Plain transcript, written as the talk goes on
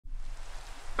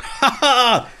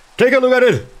Take a look at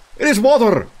it! It is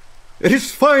water! It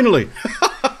is finally!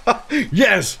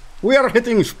 Yes! We are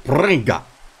hitting spring!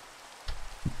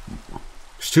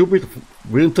 Stupid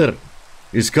winter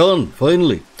is gone,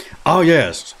 finally. Oh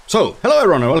yes! So, hello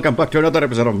everyone and welcome back to another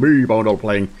episode of me, Firmalife,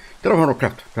 playing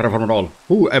Terrafirmacraft, Terrafirmadoll,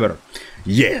 whoever.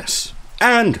 Yes!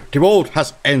 And the vote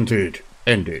has ended,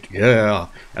 yeah.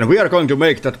 And we are going to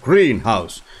make that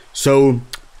greenhouse. So,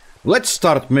 let's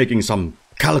start making some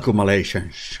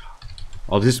calculations.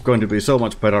 Oh, this is going to be so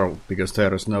much better because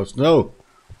there is no snow.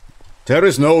 There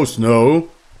is no snow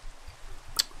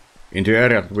in the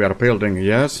area that we are building,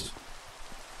 yes.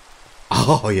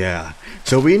 Oh yeah,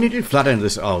 so we need to flatten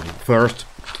this out first.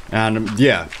 And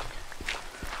yeah,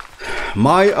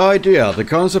 my idea, the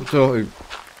concept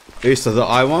is that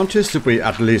I want this to be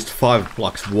at least 5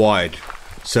 blocks wide.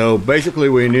 So basically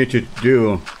we need to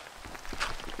do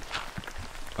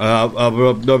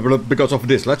because of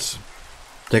this, let's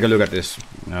take a look at this.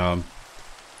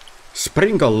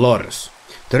 Sprinklers.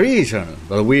 The reason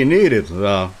that we needed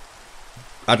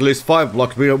at least 5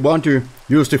 blocks, we want to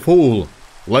use the full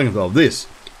length of this.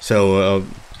 So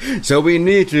we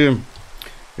need to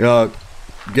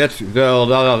get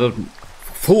the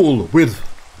full width.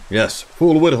 Yes,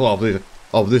 full width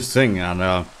of this thing, and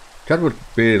that would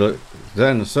be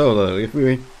then so that if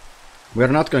we are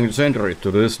not going to center it to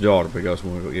this door, because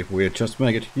if we just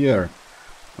make it here,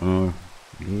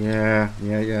 yeah.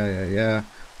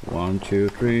 1, 2,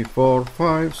 3, 4,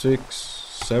 5, 6,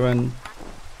 7.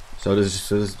 So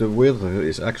this is the width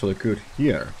is actually good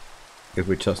here. If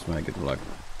we just make it like,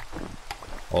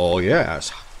 oh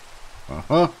yes,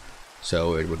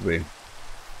 so it would be.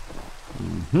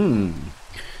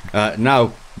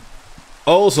 Now,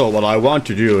 also what I want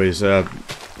to do is, I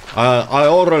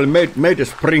already made the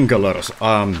sprinklers.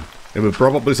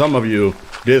 Probably some of you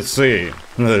did see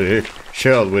the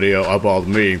short video about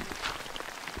me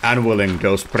unveiling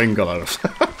those sprinklers,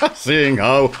 seeing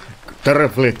how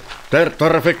terrifically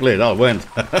that went.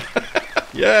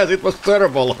 Yes, it was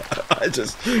terrible.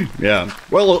 Yeah.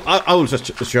 Well, I will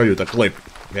just show you the clip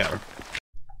here.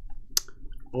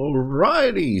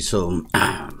 Alrighty, so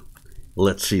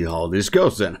let's see how this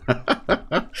goes then.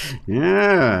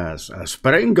 Yes, a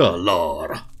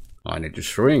sprinkler. I need to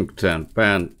shrink, then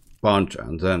bend, punch,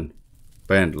 and then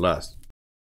bend last.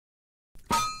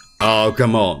 Oh,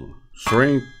 come on.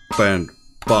 Shrink, bend,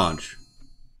 punch.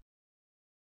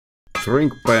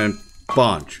 Shrink, bend,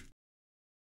 punch.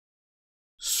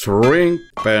 Shrink,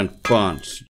 bend,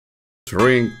 punch.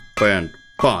 Shrink, bend,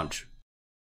 punch.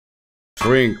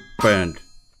 Shrink, bend,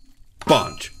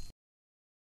 punch.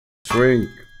 Shrink,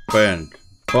 bend,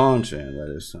 punch, and that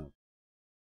is some.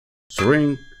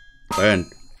 Shrink,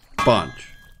 bend,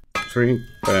 punch. Shrink,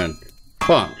 bend,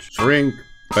 punch. Shrink,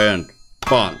 bend,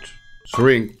 punch.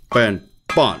 Shrink, bend,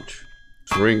 punch.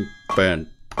 Shrink, bend,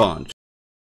 punch.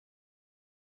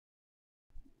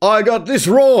 I got this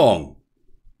wrong!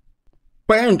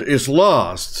 Bend is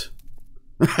last.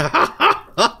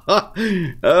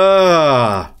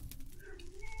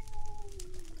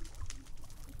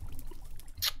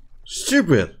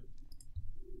 Stupid.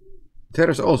 There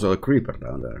is also a creeper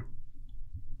down there.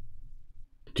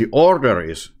 The order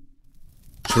is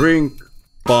shrink,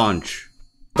 punch,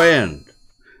 bend.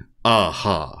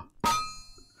 Aha.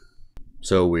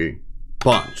 So we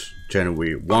punch, then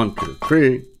we 1, 2,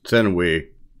 3, then we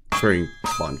shrink,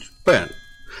 punch, bend.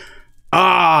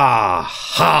 Aha!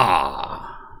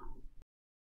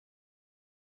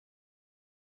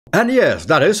 And yes,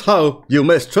 that is how you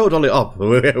mess totally up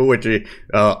with the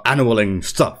annualing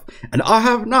stuff. And I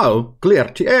have now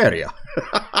cleared the area.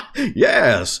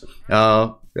 Yes,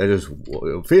 it is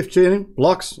 15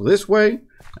 blocks this way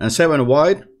and 7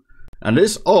 wide. And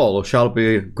this all shall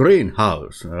be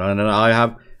greenhouse. And I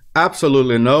have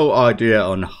absolutely no idea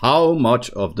on how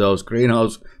much of those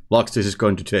greenhouse blocks this is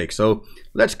going to take. So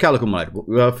let's calculate.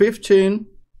 15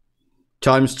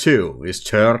 times 2 is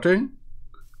 30,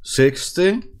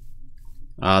 60.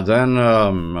 Then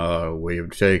we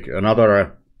take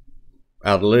another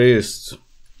at least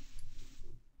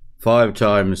 5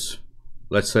 times,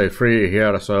 let's say 3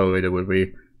 here, so it would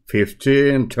be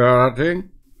 15, 30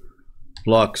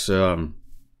 blocks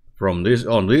from this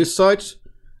on these sides,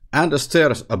 and the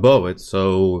stairs above it,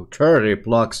 so 30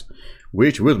 blocks,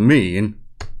 which would mean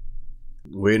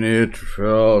we need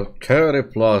 30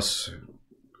 plus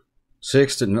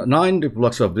 60, 90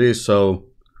 blocks of these, so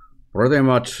pretty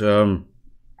much 10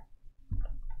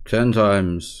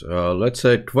 times, let's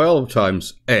say 12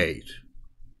 times 8.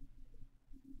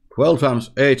 12 times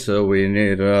 8, so we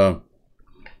need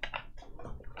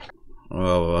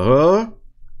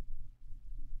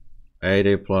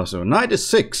 80 plus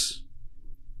 96.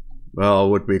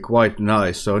 would be quite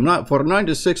nice. So for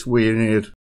 96 we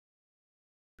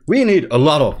need a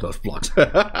lot of those blocks.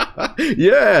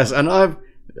 Yes, and I'm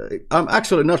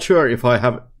actually not sure if I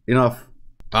have enough.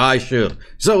 I should.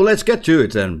 So let's get to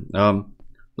it then.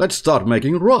 Let's start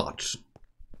making rods.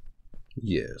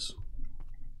 Yes.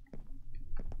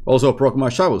 Also broke my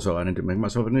shovel, so I need to make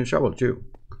myself a new shovel too.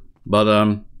 But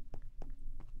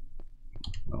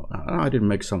I did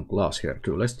make some glass here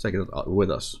too. Let's take it out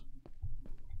with us.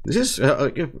 This is,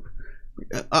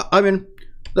 I mean,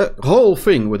 the whole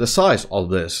thing with the size of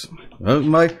this.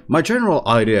 My general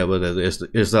idea with it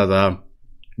is that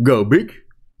go big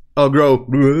or grow.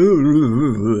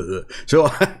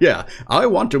 So yeah, I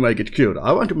want to make it cute.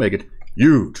 I want to make it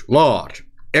huge, large,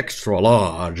 extra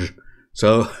large.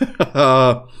 So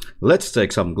let's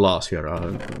take some glass here.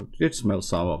 I did smell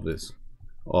some of this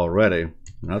already.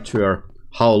 Not sure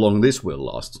how long this will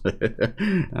last.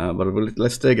 But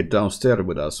let's take it downstairs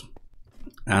with us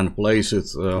and place it,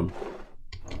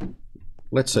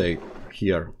 let's say,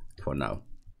 here for now.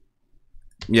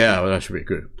 Yeah, that should be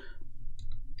good.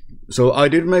 So I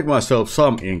did make myself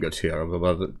some ingots here,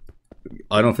 but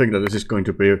I don't think that this is going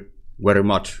to be very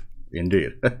much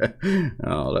indeed.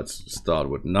 Let's start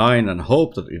with 9 and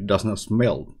hope that it does not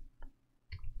smell.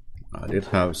 I did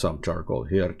have some charcoal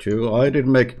here too. I did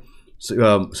make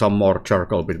some more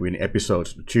charcoal between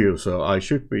episodes too, so I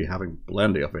should be having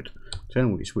plenty of it.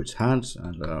 Then we switch hands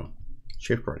and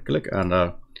shift right click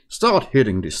and start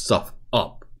hitting this stuff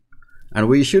up. And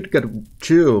we should get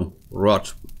 2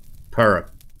 rods per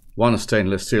 1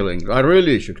 stainless steel ingot. I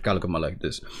really should calculate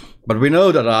this, but we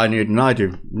know that I need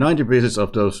 90 pieces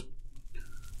of those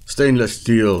stainless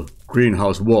steel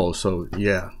greenhouse walls, so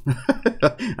yeah.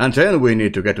 And then we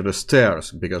need to get to the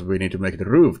stairs because we need to make the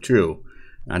roof too,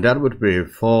 and that would be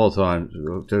 4 times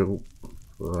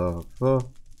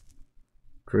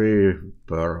 3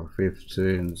 per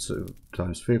 15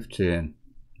 times 15.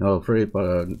 No, 3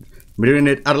 per. We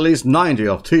need at least 90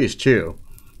 of these too,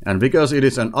 and because it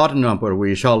is an odd number,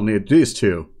 we shall need these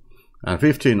 2. And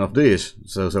 15 of these,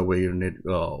 so we need,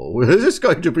 oh, this is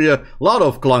going to be a lot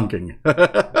of clunking.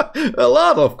 A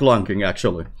lot of clunking,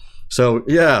 actually. So,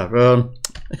 yeah,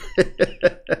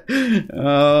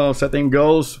 setting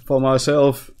goals for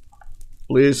myself,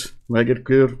 please make it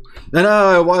good. And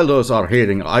while those are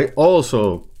heating, I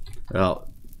also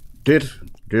did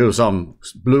do some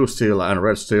blue steel and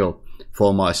red steel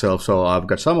for myself, so I've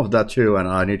got some of that too, and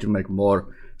I need to make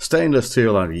more stainless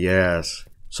steel, and yes,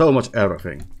 so much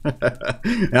everything.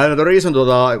 And the reason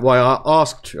that why I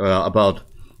asked about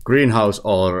greenhouse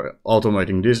or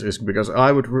automating this is because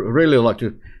I would really like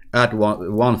to add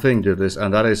one thing to this,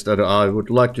 and that is that I would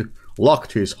like to lock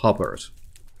these hoppers.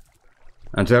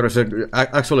 And there is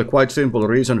actually quite simple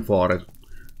reason for it.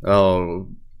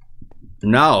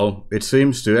 Now it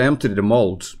seems to empty the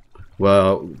molds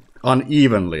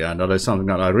unevenly, and that is something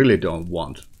that I really don't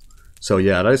want. So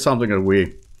yeah, that is something that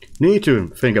we need to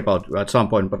think about at some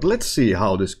point, but let's see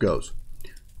how this goes.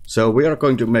 So we are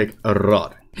going to make a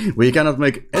rod. We cannot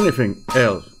make anything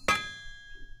else.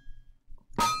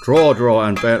 Draw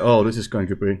and bend. Oh, this is going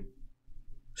to be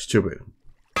stupid.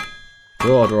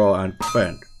 Draw and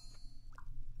bend.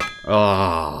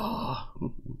 Ah,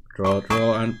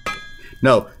 draw and.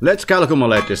 No, let's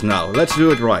calculate this now. Let's do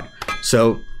it right.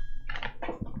 So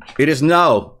it is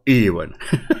now even.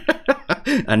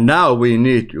 And now we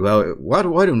need, well, why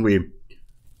don't we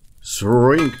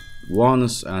shrink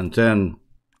once and then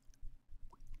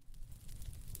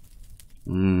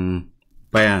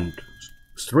bend.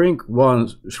 Shrink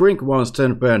once,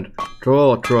 then bend.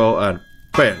 Draw and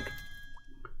bend.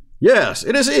 Yes,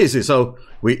 it is easy. So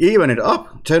we even it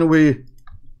up, then we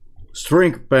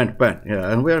shrink, bend.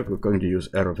 Yeah, and we are going to use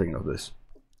everything of this.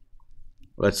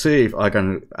 Let's see if I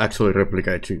can actually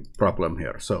replicate the problem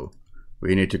here. So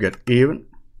we need to get even.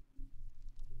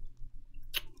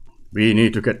 We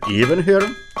need to get even here.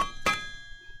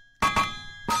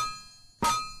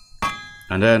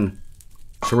 And then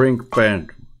shrink,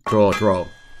 bend, draw,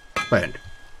 bend.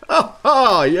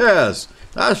 Ah, yes!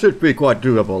 That should be quite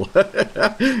doable.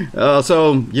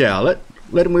 So, yeah,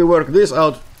 let me work this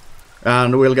out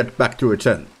and we'll get back to it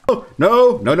then. Oh,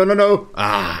 no.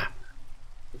 Ah!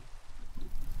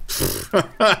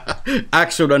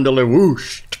 Accidentally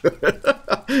whooshed.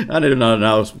 And it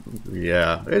now,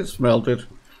 yeah, it's melted.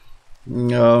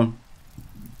 Yeah,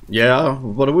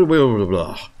 but we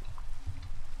will.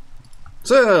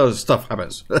 So stuff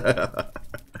happens.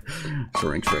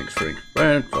 Shrink.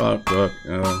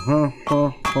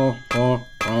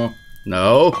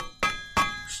 No,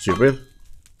 stupid.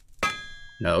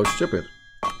 No, stupid.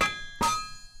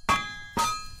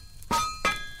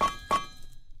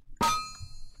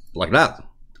 Like that.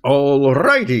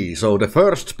 Alrighty, so the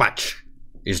first patch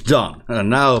is done. And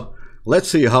now let's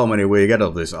see how many we get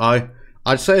of this. I'd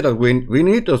say that we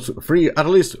need those at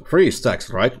least 3 stacks,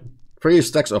 right? 3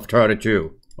 stacks of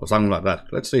 32 or something like that.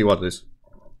 Let's see what this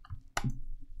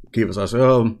gives us. We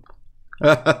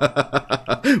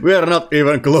are not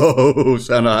even close,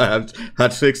 and I have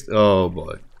had 6. Oh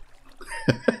boy.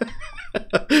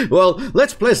 Well,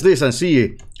 let's place this and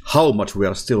see how much we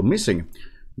are still missing,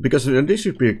 because this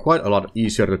should be quite a lot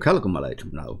easier to calculate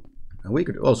now. And we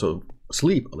could also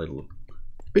sleep a little,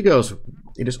 because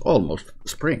it is almost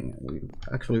spring. We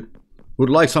actually would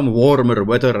like some warmer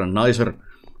weather and nicer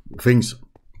things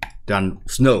than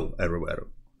snow everywhere.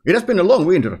 It has been a long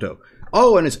winter though.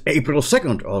 Oh, and it's April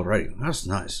 2nd already. That's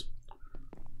nice.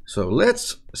 So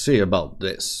let's see about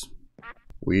this.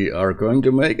 We are going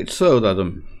to make it so that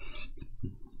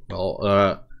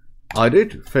I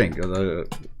did think that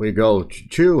we go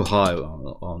too high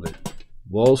on the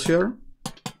walls here.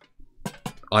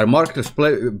 I marked the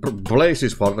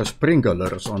places for the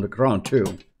sprinklers on the ground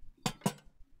too.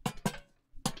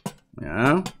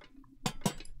 Yeah.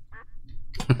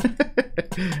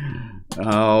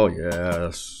 Oh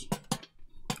yes.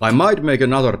 I might make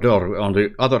another door on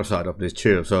the other side of this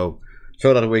too, so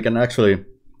that we can actually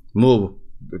move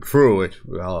through it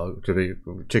to the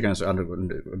chickens and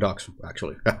the ducks,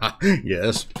 actually.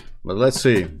 Yes, but let's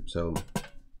see. So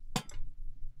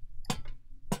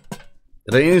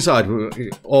the inside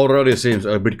already seems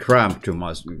a bit cramped to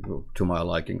my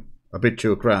liking, a bit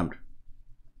too cramped.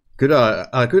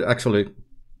 I could actually,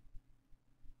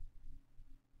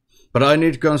 but I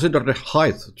need to consider the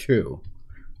height too.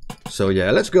 So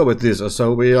yeah, let's go with this.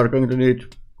 So we are going to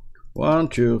need 1,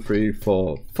 2, 3,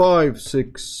 4, 5,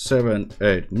 6, 7,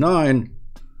 8, 9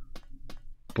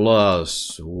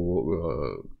 plus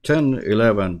 10,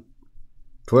 11,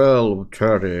 12,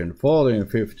 13, 14,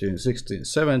 15, 16,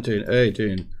 17,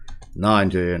 18,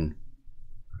 19,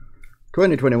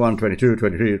 20, 21, 22,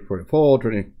 23, 24,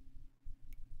 25,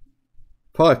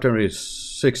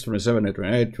 26, 27,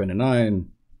 28, 29,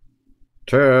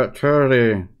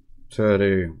 30,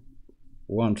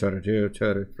 31, 32,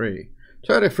 33.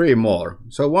 33 more.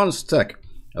 So 1 stack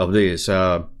of these.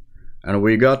 And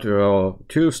we got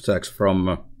 2 stacks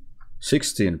from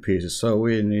 16 pieces. So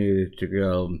we need to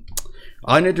go.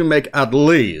 I need to make at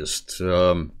least.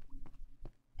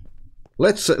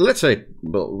 Let's say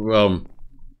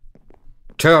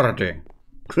 30.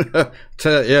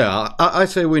 Yeah, I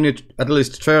say we need at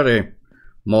least 30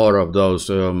 more of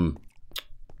those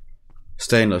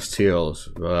stainless steels,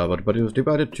 but it was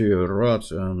divided to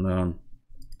rods and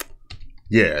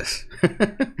yes.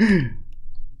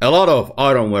 A lot of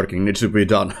iron working needs to be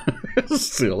done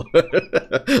still.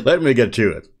 Let me get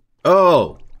to it.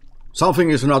 Oh, something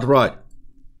is not right.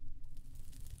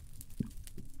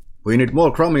 We need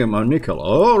more chromium and nickel.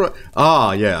 Oh, right.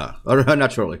 Ah, yeah,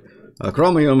 naturally.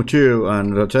 Chromium 2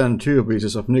 and 10 2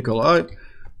 pieces of nickel. I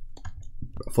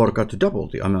forgot to double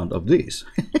the amount of these.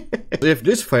 If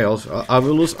this fails, I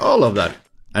will lose all of that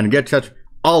and get that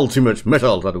ultimate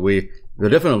metal that we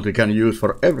definitely can use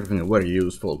for everything very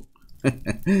useful.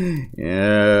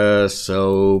 Yes,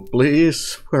 so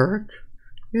please work.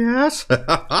 Yes.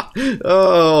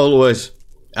 Always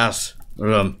as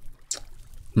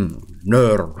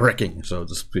nerve-wracking, so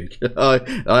to speak. I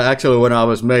actually, when I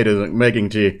was making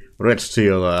the red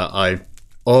steel, I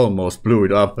almost blew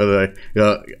it up. The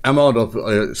amount of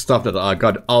stuff that I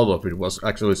got out of it was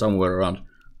actually somewhere around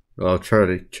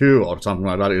 32 or something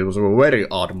like that. It was a very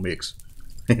odd mix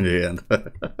in the end.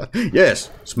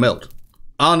 Yes, smelt.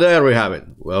 And there we have it.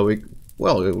 Well,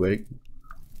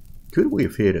 could we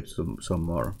feed it some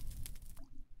more?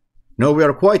 No, we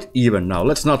are quite even now.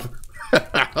 Let's not.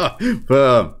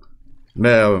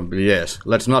 Yes,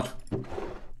 let's not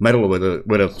meddle with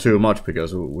it too much,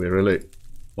 because we really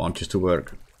want this to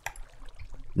work.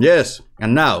 Yes,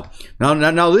 and now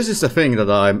this is the thing that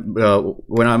I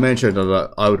when I mentioned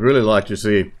that I would really like to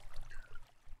see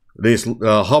these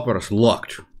hoppers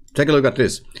locked. Take a look at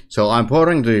this. So I'm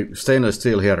pouring the stainless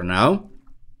steel here now.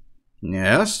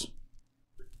 Yes,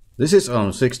 this is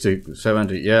on 60,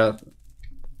 70. Yeah.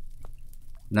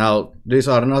 Now these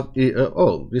are not.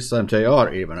 Oh, this time they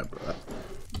are even.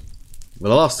 Well,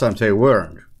 the last time they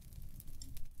weren't.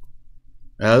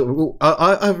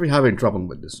 I've been having trouble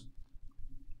with this.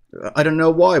 I don't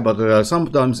know why, but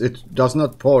sometimes it does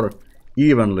not pour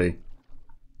evenly,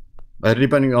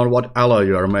 depending on what alloy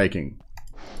you are making,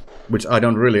 which I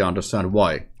don't really understand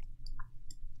why.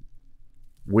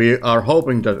 We are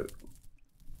hoping that,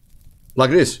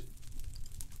 like this.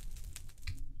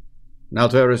 Now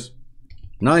there is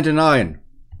 99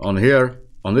 on here,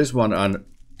 on this one, and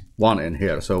one in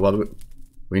here. So what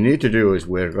we need to do is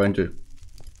we're going to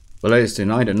place the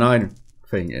 99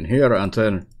 thing in here and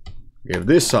then give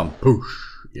this some push.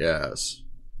 Yes.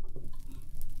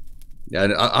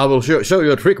 And I will show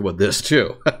you a trick with this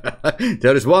too.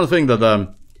 There is one thing that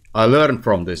I learned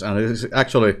from this, and it is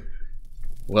actually,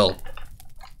 well,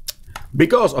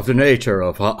 because of the nature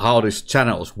of how these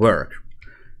channels work,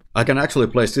 I can actually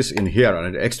place this in here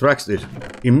and it extracts it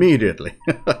immediately.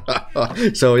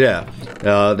 So yeah,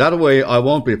 that way I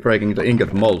won't be breaking the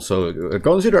ingot mold. So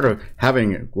consider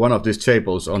having one of these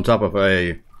tables on top of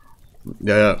a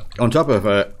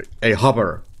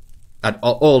hopper at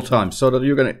all times, so that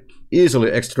you can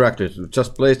easily extract it.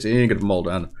 Just place the ingot mold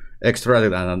and extract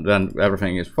it, and then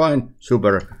everything is fine,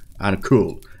 super, and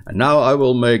cool. And now I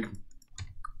will make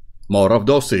more of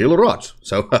those steel rods.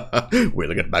 So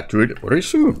we'll get back to it very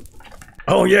soon.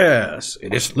 Oh yes,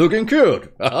 it is looking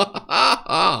good.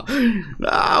 Now,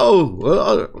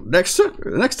 next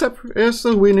step is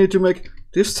we need to make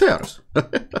these stairs.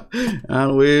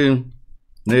 And we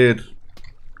need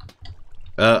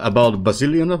about a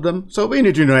bazillion of them. So we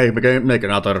need to make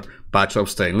another batch of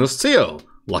stainless steel.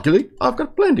 Luckily, I've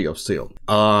got plenty of steel.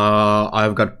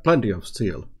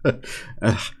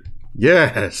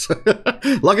 Yes.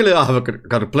 Luckily, I've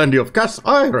got plenty of cast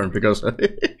iron because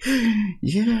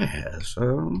yes,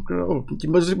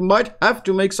 you might have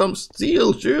to make some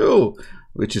steel too,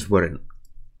 which is very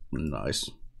nice.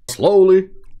 Slowly,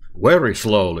 very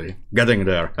slowly, getting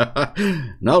there.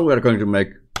 Now we're going to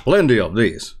make plenty of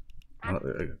these.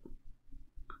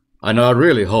 I know. I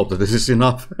really hope that this is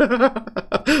enough.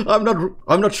 I'm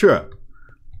not sure,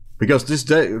 because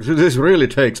this really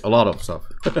takes a lot of stuff.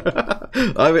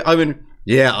 I mean,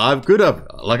 yeah, I could have,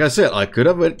 like I said, I could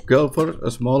have go for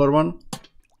a smaller one,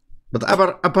 but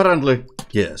apparently,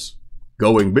 yes,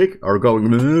 going big or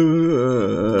going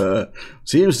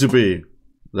seems to be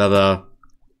that.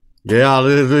 Yeah,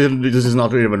 this is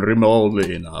not even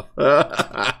remotely enough.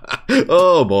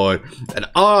 Oh boy, and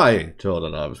I thought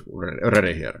that I was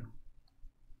ready here.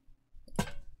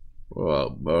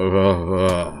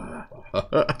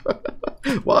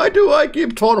 Why do I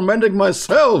keep tormenting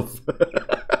myself?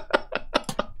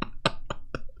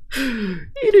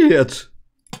 Idiot.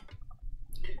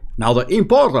 Now the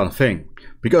important thing,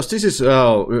 because this is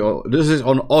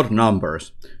on odd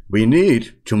numbers, we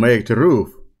need to make the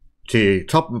roof the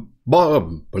top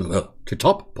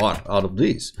part out of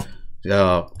these.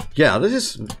 Yeah, this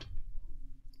is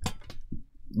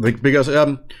because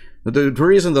the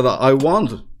reason that I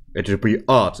want it to be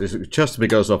odd is just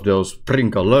because of those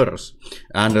sprinklers,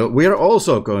 and we are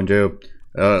also going to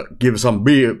give some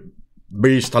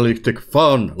bee-stylistic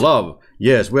fun love.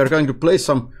 Yes, we are going to place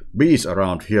some bees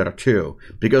around here too,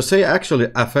 because they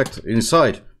actually affect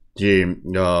inside the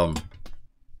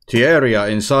area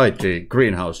inside the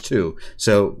greenhouse too.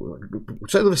 So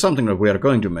that is something that we are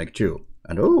going to make too.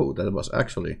 And oh, that was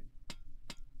actually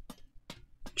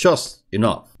just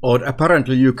enough. Or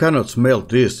apparently you cannot smelt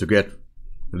this to get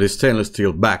the stainless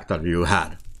steel back that you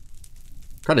had.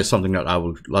 That is something that I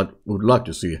would like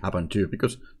to see happen too,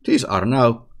 because these are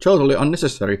now totally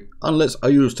unnecessary unless I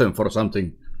use them for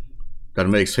something that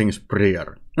makes things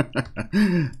prettier.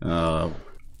 Not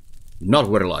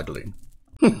very likely.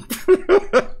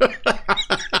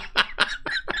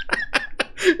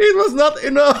 It was not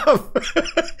enough.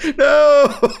 No.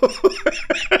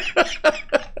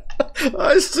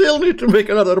 I still need to make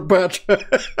another batch.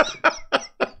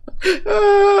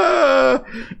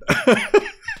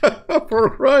 For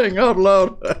crying out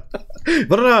loud.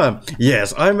 But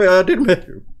yes, I did make.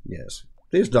 Yes,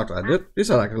 these ducks these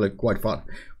are actually quite fun.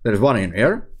 There is one in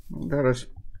here. There is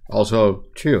also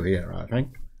two here, I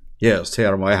think. Yes, they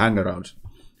are my hang-arounds.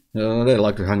 They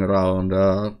like to hang around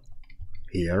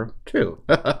here too.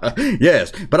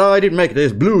 Yes, but I did make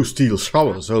this blue steel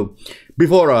shovel, so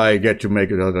before I get to make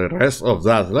the rest of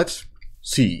that, let's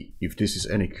see if this is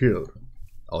any good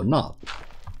or not.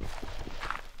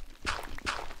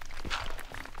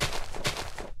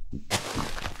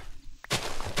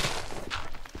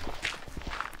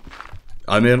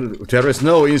 I mean, there is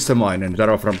no Instamine in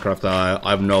Terrafirmacraft,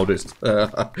 I've noticed.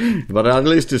 But at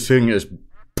least this thing is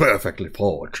perfectly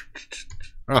forged.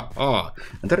 And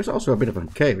there is also a bit of a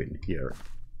cave in here.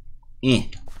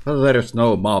 There is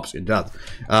no mobs in that.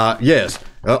 Yes,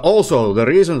 also the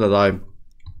reason that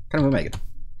can we make it?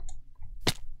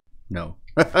 No.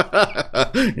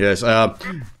 Yes,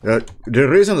 the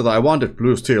reason that I wanted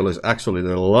blue steel is actually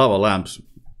the lava lamps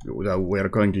that we are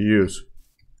going to use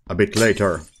a bit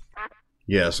later.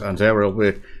 Yes, and there will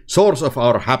be source of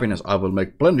our happiness. I will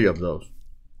make plenty of those.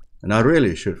 And I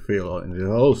really should feel in the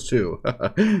holes too.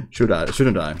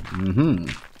 Shouldn't I?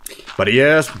 But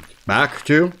yes, back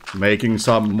to making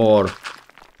some more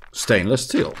stainless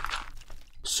steel.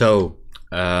 So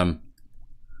 60%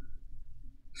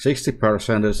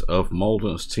 of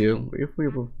molten steel. If we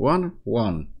have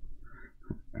 1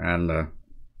 and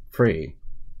 3,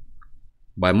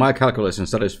 by my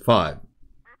calculations that is 5.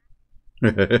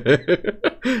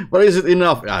 But is it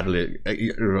enough, Adley?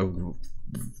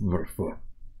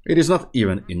 It is not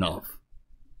even enough.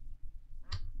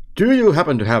 Do you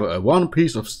happen to have one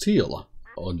piece of steel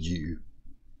on you?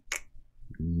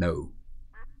 No.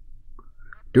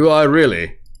 Do I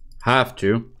really have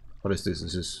to? What is this?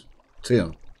 This is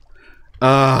steel.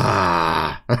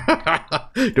 Ah!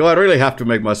 Do I really have to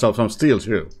make myself some steel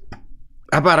too?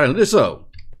 Apparently so.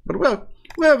 But well,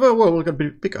 we can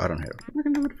pick iron here. We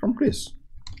can do it from this.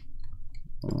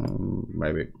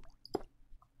 Maybe.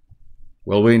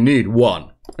 Well, we need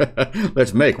 1.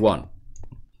 Let's make 1.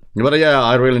 But yeah,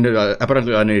 I really need.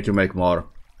 Apparently, I need to make more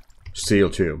steel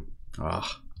too.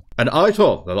 Ah, and I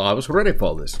thought that I was ready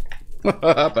for this.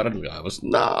 Apparently, I was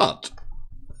not.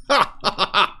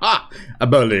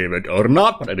 Believe it or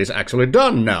not, but it is actually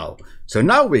done now. So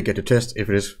now we get to test if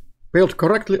it is built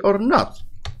correctly or not.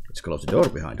 Let's close the door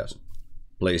behind us.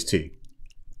 Place T.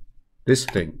 This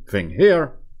thing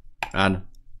here, and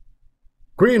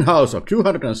greenhouse of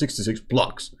 266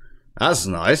 blocks. That's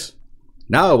nice.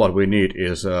 Now what we need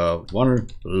is one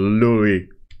Louis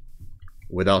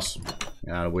with us,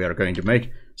 and we are going to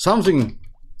make something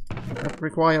that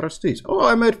requires these. Oh,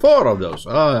 I made 4 of those.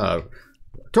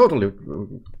 Totally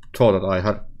thought that I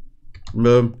had.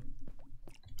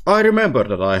 I remember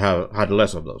that I had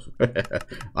less of those.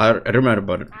 I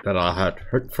remember that I had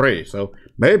 3, so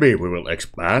maybe we will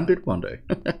expand it one day.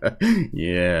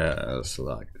 Yes,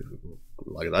 like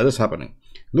that is happening.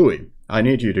 Louis, I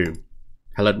need you to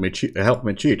help me cheat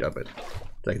a bit.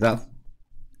 Take that,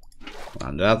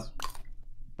 and that,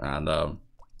 and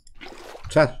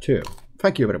that too.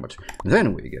 Thank you very much.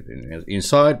 Then we get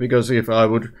inside, because if I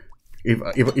would.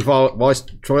 If I was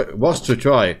to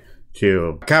try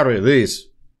to carry these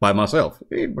by myself,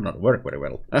 it would not work very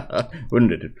well,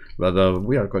 wouldn't it? But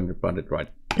we are going to plant it right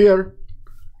here,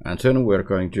 and then we're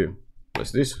going to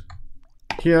place this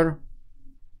here.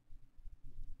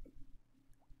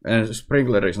 And the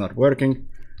sprinkler is not working.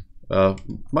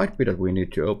 Might be that we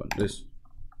need to open this.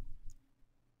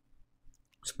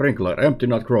 Sprinkler empty,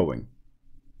 not growing.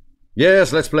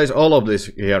 Yes, let's place all of this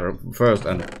here first,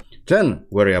 and then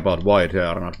worry about why they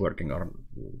are not working on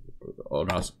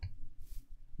us.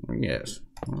 Yes.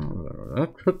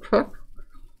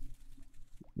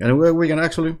 And we can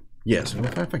actually... Yes,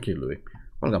 thank you, Louis.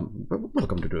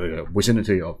 Welcome to the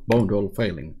vicinity of Bonedoll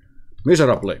failing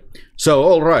miserably. So,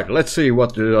 alright, let's see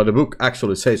what the book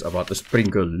actually says about the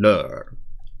sprinkler.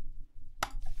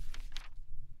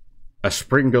 A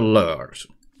sprinkler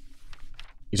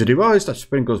is a device that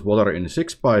sprinkles water in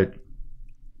 5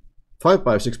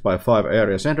 by 6 by 5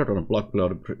 area centered on a block below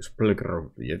the sprinkler.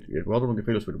 It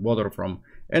automatically fills with water from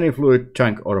any fluid,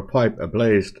 tank, or a pipe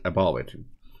placed above it.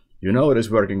 You know it is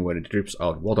working when it drips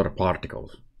out water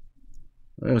particles.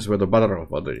 Yes, with the butter of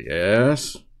water.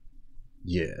 Yes.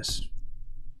 Yes.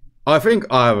 I think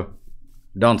I've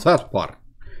done that part.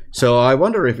 So I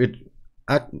wonder if it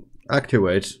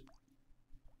activates.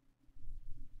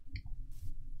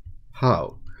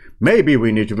 How? Maybe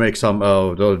we need to make some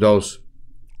of those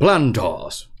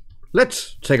planters.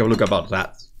 Let's take a look about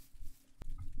that.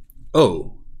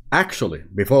 Oh, actually,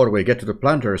 before we get to the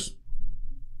planters,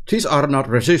 these are not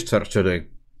registered to the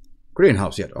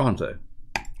greenhouse yet, aren't they?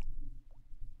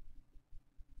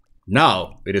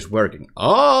 Now it is working.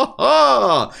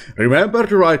 Aha! Remember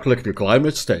to right-click the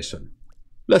climate station.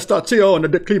 La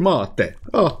stazione del climate.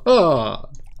 Aha!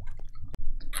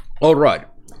 Alright,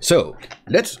 so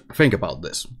let's think about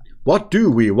this. What do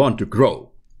we want to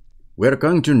grow? We're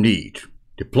going to need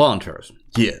the planters,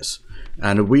 yes.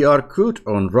 And we are good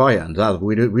on dry and that.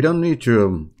 We don't need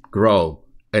to grow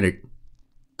any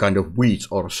kind of weeds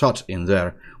or such in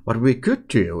there. What we could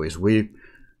do is we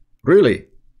really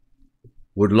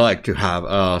would like to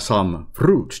have some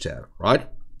fruits there, right?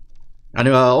 And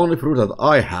the only fruit that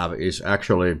I have is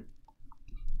actually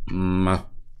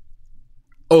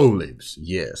olives,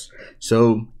 yes.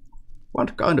 So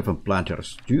what kind of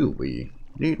planters do we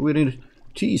need? We need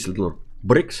these little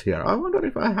bricks here. I wonder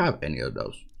if I have any of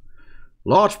those.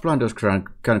 Large planters can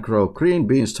grow green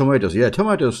beans, tomatoes. Yeah,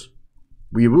 tomatoes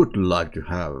we would like to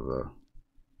have.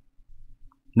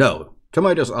 No,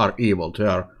 tomatoes are evil. They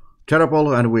are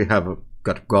terrible, and we have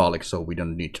got garlic, so we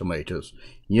don't need tomatoes.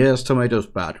 Yes, tomatoes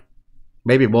bad.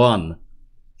 Maybe 1.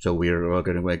 So we're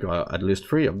going to make at least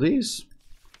 3 of these.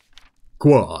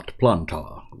 Quad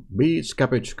planter. Beets,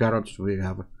 cabbage, carrots. We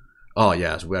have Oh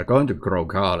yes, we are going to grow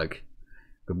garlic.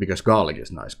 Because garlic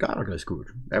is nice. Garlic is good.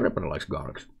 Everybody likes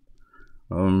garlic.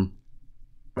 And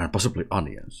possibly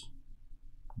onions.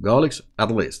 Garlics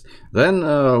at least. Then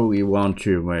we want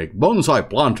to make bonsai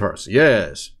planters.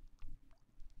 Yes.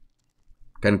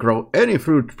 Can grow any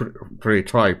fruit tree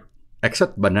type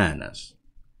except bananas.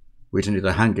 We need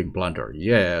a hanging planter.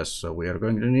 Yes, so we are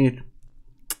going to need...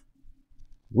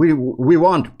 We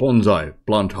want bonsai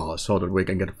planters so that we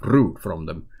can get fruit from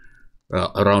them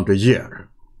around a year.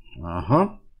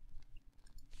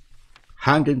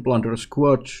 Hanging planter,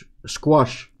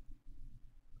 squash.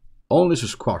 Only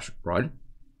squash, right?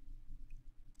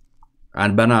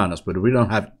 And bananas, but we don't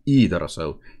have either,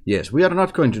 so yes, we are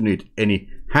not going to need any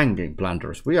hanging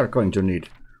planters. We are going to need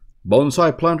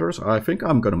bonsai planters. I think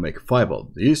I'm going to make 5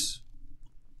 of these.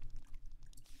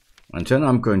 And then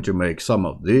I'm going to make some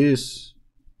of these.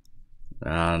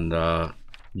 And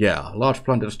yeah, large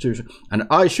planters too. And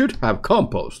I should have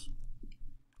compost.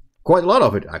 Quite a lot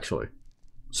of it, actually.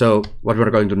 So what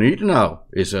we're going to need now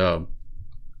is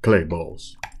clay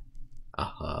balls.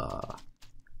 Aha.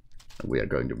 We are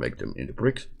going to make them into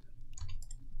bricks.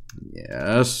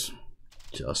 Yes.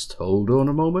 Just hold on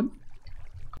a moment.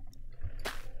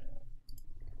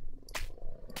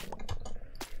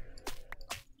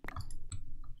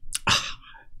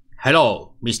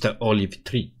 Hello, Mr. Olive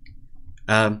Tree.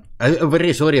 I'm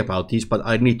very sorry about this, but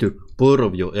I need to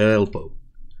borrow your elbow.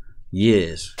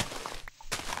 Yes.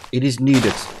 It is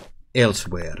needed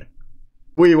elsewhere.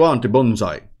 We want the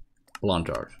bonsai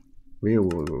planters.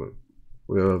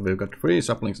 We've got 3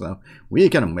 saplings now. We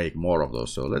can make more of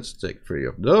those, so let's take 3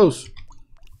 of those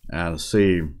and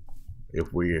see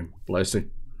if we place it.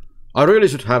 I really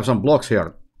should have some blocks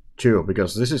here too,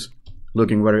 because this is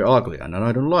looking very ugly and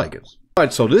I don't like it.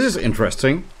 Right, so this is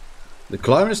interesting. The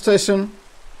climate station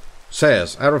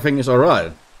says everything is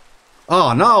alright.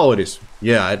 Ah, now it is.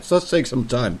 Yeah, it does take some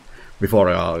time before.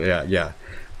 Yeah.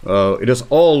 It is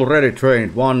already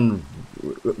trained 1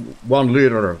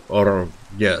 liter or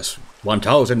yes,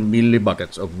 1000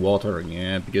 millibuckets of water.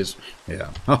 Yeah, because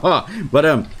yeah. But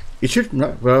it should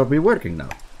be working now.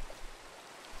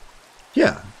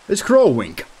 Yeah, it's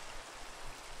growing.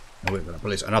 We're gonna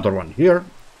place another one here.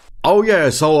 Oh yeah,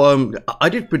 so I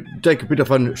did take a bit of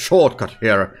a shortcut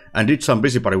here and did some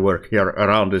busybody work here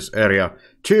around this area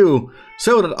too,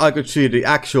 so that I could see the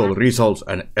actual results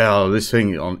and this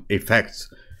thing on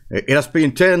effects. It has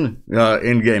been 10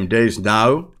 in-game days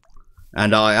now,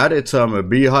 and I added some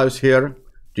beehives here.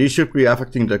 These should be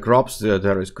affecting the crops.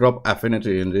 There is crop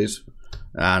affinity in this,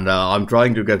 and I'm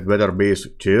trying to get better bees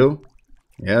too.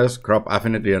 Yes, crop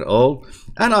affinity and all.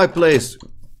 And I placed,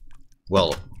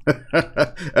 well,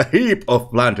 a heap of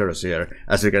planters here,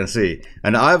 as you can see.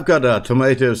 And I've got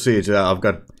tomato seeds. I've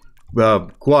got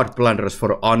quad planters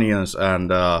for onions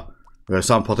and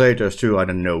some potatoes too. I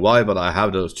don't know why, but I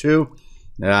have those too.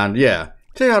 And yeah,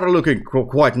 they are looking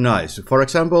quite nice. For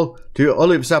example, the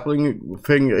olive sapling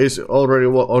thing is already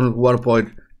on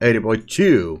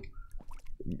 1.80.2.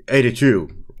 82.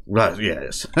 Right,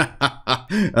 yes.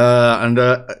 And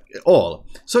all.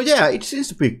 So yeah, it seems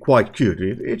to be quite cute.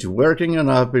 It's working, and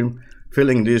I've been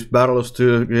filling these barrels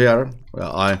to here.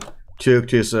 I took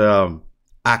this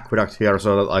aqueduct here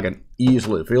so that I can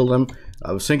easily fill them.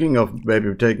 I was thinking of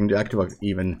maybe taking the aqueduct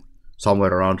even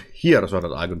somewhere around here so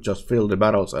that I could just fill the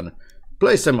barrels and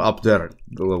place them up there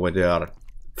when they are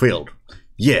filled.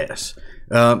 Yes.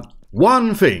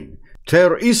 One thing.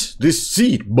 There is this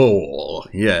seed ball.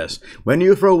 Yes. When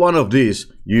you throw one of these,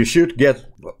 you should get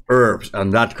herbs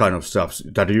and that kind of stuff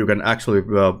that you can actually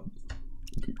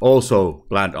also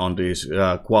plant on these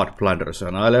quad planters.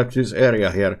 And I left this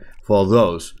area here for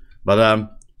those. But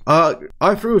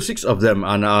I threw 6 of them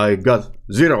and I got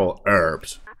 0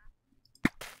 herbs.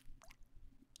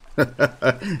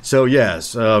 So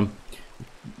yes.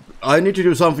 I need to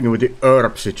do something with the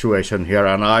herb situation here,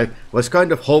 and I was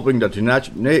kind of hoping that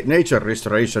the nature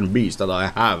restoration bees that I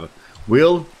have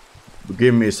will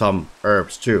give me some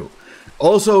herbs too.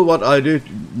 Also, what I did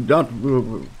not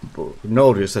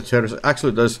notice that there's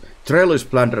actually those trellis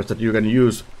planters that you can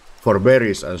use for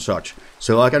berries and such.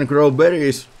 So I can grow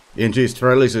berries in these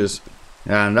trellises,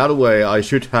 and that way I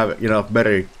should have enough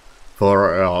berry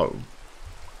for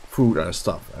food and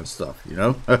stuff, you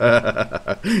know.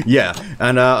 Yeah,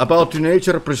 and about the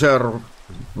nature preserve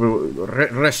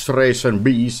restoration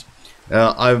bees,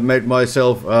 I've made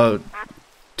myself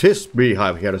this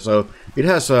beehive here. So it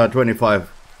has 25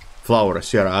 flowers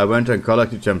here. I went and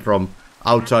collected them from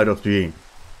outside of the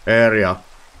area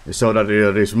so that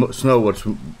the snow would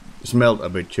smelt a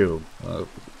bit too.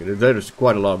 There is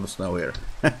quite a lot of snow here.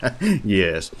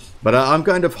 Yes, but I'm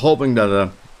kind of hoping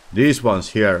that these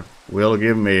ones here will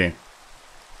give me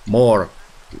more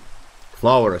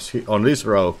flowers on this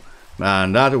row,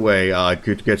 and that way I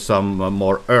could get some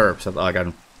more herbs that I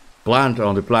can plant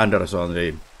on the planters on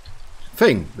the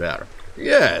thing there.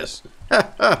 Yes!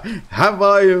 Have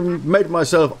I made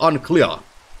myself unclear?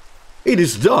 It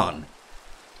is done!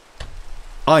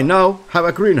 I now have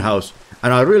a greenhouse,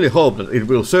 and I really hope that it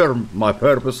will serve my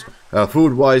purpose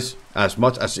food-wise as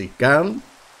much as it can.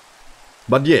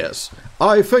 But yes,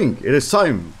 I think it is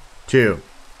time to...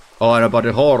 Oh, and about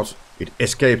the horse, it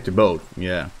escaped the boat,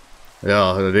 yeah.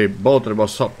 Yeah, the boat that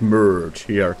was submerged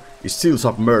here is still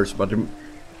submerged, but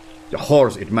the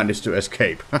horse, it managed to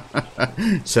escape.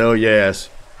 So yes,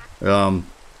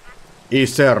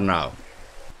 he's there now.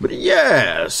 But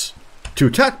yes, to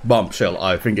that bombshell,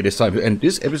 I think it is time to end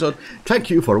this episode.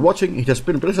 Thank you for watching. It has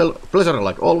been a pleasure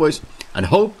like always, and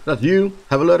hope that you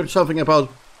have learned something about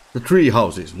the tree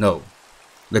houses. No,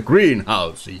 the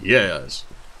greenhouse, yes,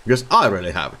 because I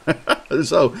really have.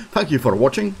 So thank you for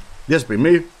watching. This has been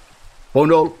me,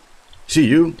 Firmalife. See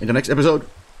you in the next episode.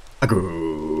 Good.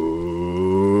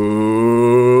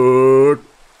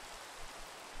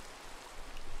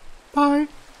 Bye.